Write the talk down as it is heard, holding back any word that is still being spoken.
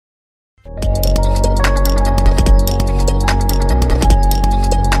Hey,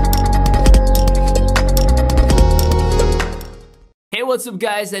 what's up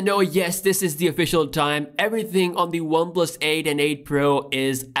guys? I know, yes, this is the official time. Everything on the OnePlus 8 and 8 Pro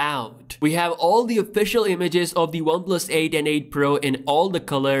is out. We have all the official images of the OnePlus 8 and 8 Pro in all the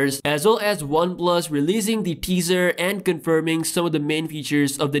colors, as well as OnePlus releasing the teaser and confirming some of the main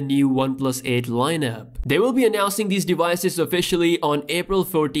features of the new OnePlus 8 lineup. They will be announcing these devices officially on April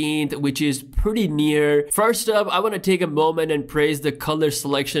 14th, which is pretty near. First up, I want to take a moment and praise the color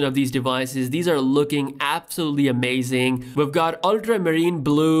selection of these devices. These are looking absolutely amazing. We've got ultramarine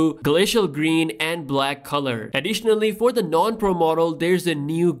blue, glacial green, and black color. Additionally, for the non-Pro model, there's a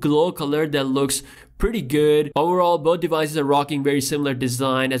new glow color that looks pretty good. Overall, both devices are rocking very similar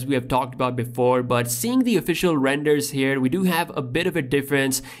design as we have talked about before, but seeing the official renders here, we do have a bit of a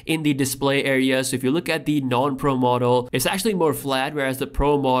difference in the display area. So if you look at the non-Pro model, it's actually more flat, whereas the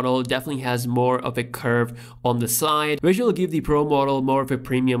Pro model definitely has more of a curve on the side, which will give the Pro model more of a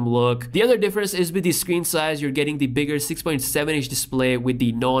premium look. The other difference is with the screen size. You're getting the bigger 6.7-inch display with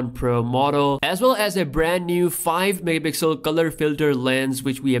the non-Pro model, as well as a brand new 5 megapixel color filter lens,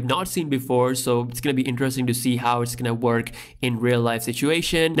 which we have not seen before. So it's going to be interesting to see how it's going to work in real life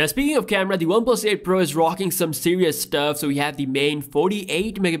situation. Now, speaking of camera, the OnePlus 8 Pro is rocking some serious stuff. So we have the main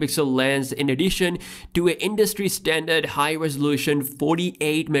 48 megapixel lens in addition to an industry standard high resolution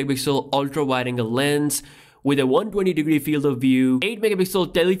 48 megapixel ultra wide angle lens with a 120-degree field of view, 8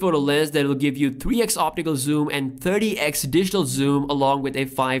 megapixel telephoto lens that will give you 3x optical zoom and 30x digital zoom along with a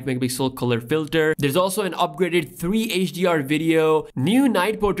 5 megapixel color filter. There's also an upgraded 3 HDR video, new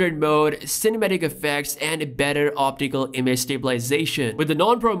night portrait mode, cinematic effects, and a better optical image stabilization. With the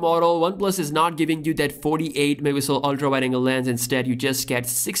non-Pro model, OnePlus is not giving you that 48 megapixel ultra wide angle lens. Instead, you just get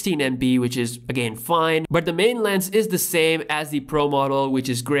 16 MP, which is again fine. But the main lens is the same as the Pro model, which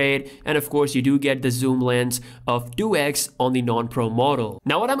is great. And of course, you do get the zoom lens of 2x on the non-Pro model.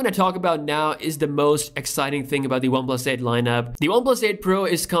 Now, what I'm going to talk about now is the most exciting thing about the OnePlus 8 lineup. The OnePlus 8 Pro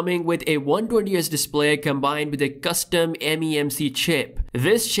is coming with a 120Hz display combined with a custom MEMC chip.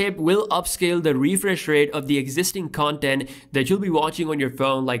 This chip will upscale the refresh rate of the existing content that you'll be watching on your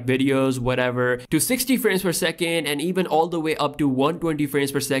phone, like videos, whatever, to 60 frames per second and even all the way up to 120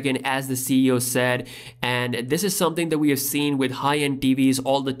 frames per second, as the CEO said. And this is something that we have seen with high-end TVs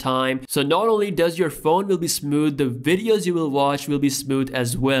all the time. So not only does your phone will be smooth, the videos you will watch will be smooth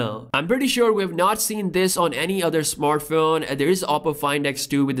as well. I'm pretty sure we have not seen this on any other smartphone. There is Oppo Find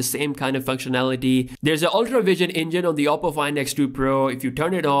X2 with the same kind of functionality. There's an Ultra Vision engine on the Oppo Find X2 Pro. If you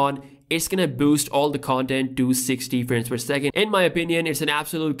turn it on, it's gonna boost all the content to 60 frames per second. In my opinion, it's an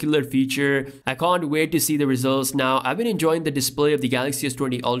absolute killer feature. I can't wait to see the results. Now, I've been enjoying the display of the Galaxy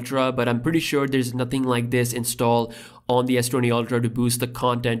S20 Ultra, but I'm pretty sure there's nothing like this installed on the S20 Ultra to boost the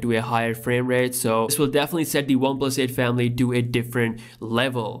content to a higher frame rate. So this will definitely set the OnePlus 8 family to a different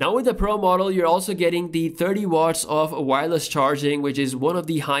level. Now, with the Pro model, you're also getting the 30 watts of wireless charging, which is one of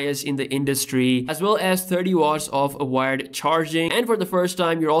the highest in the industry, as well as 30 watts of wired charging. And for the first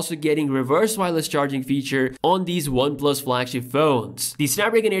time, you're also getting reverse wireless charging feature on these OnePlus flagship phones. The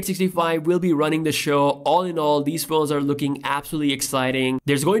Snapdragon 865 will be running the show. All in all, these phones are looking absolutely exciting.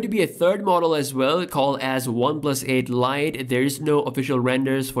 There's going to be a third model as well called as OnePlus 8 Lite. There is no official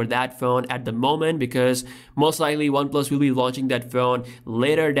renders for that phone at the moment because most likely OnePlus will be launching that phone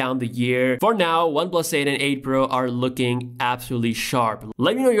later down the year. For now, OnePlus 8 and 8 Pro are looking absolutely sharp.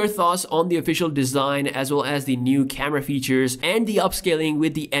 Let me know your thoughts on the official design as well as the new camera features and the upscaling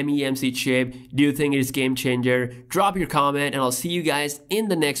with the MEMC chip. Do you think it is game changer? Drop your comment and I'll see you guys in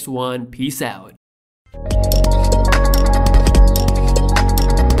the next one. Peace out.